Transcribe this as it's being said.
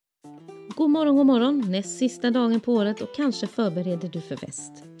God morgon, näst sista dagen på året och kanske förbereder du för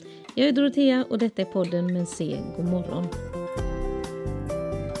fest. Jag är Dorothea och detta är podden Men se god morgon.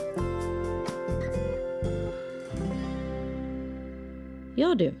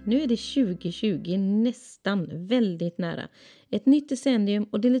 Ja du, nu är det 2020 nästan väldigt nära. Ett nytt decennium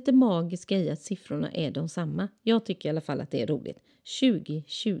och det är lite magiska i att siffrorna är de samma. Jag tycker i alla fall att det är roligt.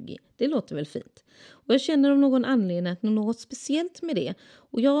 2020, det låter väl fint. Och jag känner av någon anledning att något speciellt med det.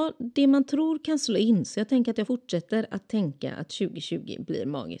 Och ja, det man tror kan slå in, så jag tänker att jag fortsätter att tänka att 2020 blir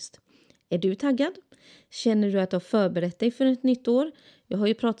magiskt. Är du taggad? Känner du att du har förberett dig för ett nytt år? Jag har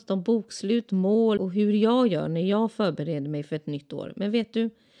ju pratat om bokslut, mål och hur jag gör när jag förbereder mig för ett nytt år. Men vet du,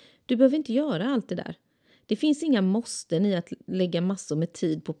 du behöver inte göra allt det där. Det finns inga måsten i att lägga massor med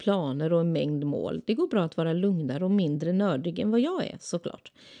tid på planer och en mängd mål. Det går bra att vara lugnare och mindre nördig än vad jag är,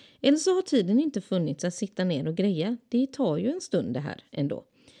 såklart. Eller så har tiden inte funnits att sitta ner och greja. Det tar ju en stund det här ändå.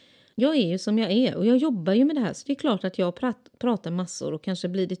 Jag är ju som jag är och jag jobbar ju med det här, så det är klart att jag pratar massor och kanske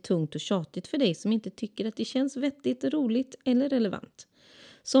blir det tungt och tjatigt för dig som inte tycker att det känns vettigt, roligt eller relevant.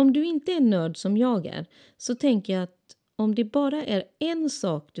 Så om du inte är nörd som jag är, så tänker jag att om det bara är en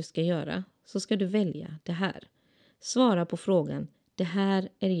sak du ska göra, så ska du välja det här. Svara på frågan, det här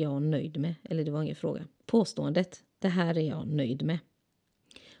är jag nöjd med. Eller det var ingen fråga. Påståendet, det här är jag nöjd med.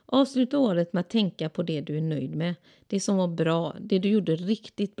 Avsluta året med att tänka på det du är nöjd med. Det som var bra, det du gjorde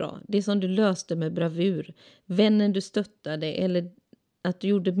riktigt bra. Det som du löste med bravur. Vännen du stöttade eller att du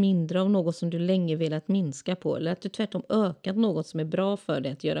gjorde mindre av något som du länge velat minska på. Eller att du tvärtom ökat något som är bra för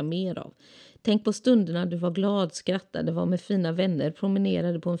dig att göra mer av. Tänk på stunderna du var glad, skrattade, var med fina vänner,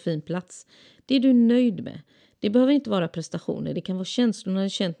 promenerade på en fin plats. Det är du nöjd med. Det behöver inte vara prestationer. Det kan vara känslorna du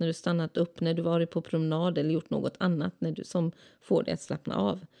känt när du stannat upp, när du varit på promenad eller gjort något annat som får dig att slappna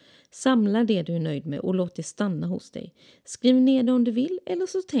av. Samla det du är nöjd med och låt det stanna hos dig. Skriv ner det om du vill eller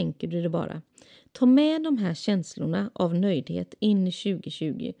så tänker du det bara. Ta med de här känslorna av nöjdhet in i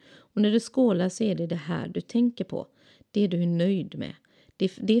 2020. Och när du skålar så är det här du tänker på. Det du är nöjd med.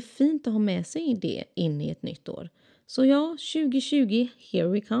 Det är fint att ha med sig det in i ett nytt år. Så ja, 2020, here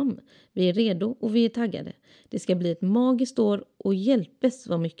we come. Vi är redo och vi är taggade. Det ska bli ett magiskt år och hjälpes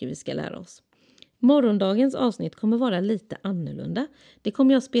vad mycket vi ska lära oss. Morgondagens avsnitt kommer vara lite annorlunda. Det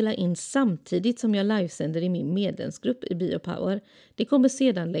kommer jag spela in samtidigt som jag livesänder i min medlemsgrupp i Biopower. Det kommer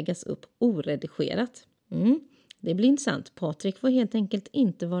sedan läggas upp oredigerat. Det blir intressant. Patrik får helt enkelt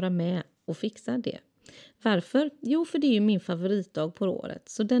inte vara med och fixa det. Varför? Jo, för det är ju min favoritdag på året.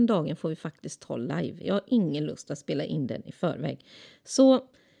 Så den dagen får vi faktiskt ta live. Jag har ingen lust att spela in den i förväg. Så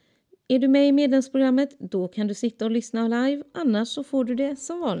är du med i medlemsprogrammet, då kan du sitta och lyssna live. Annars så får du det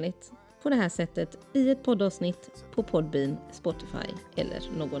som vanligt på det här sättet i ett poddavsnitt på Podbean, Spotify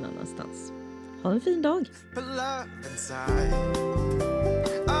eller någon annanstans. Ha en fin dag!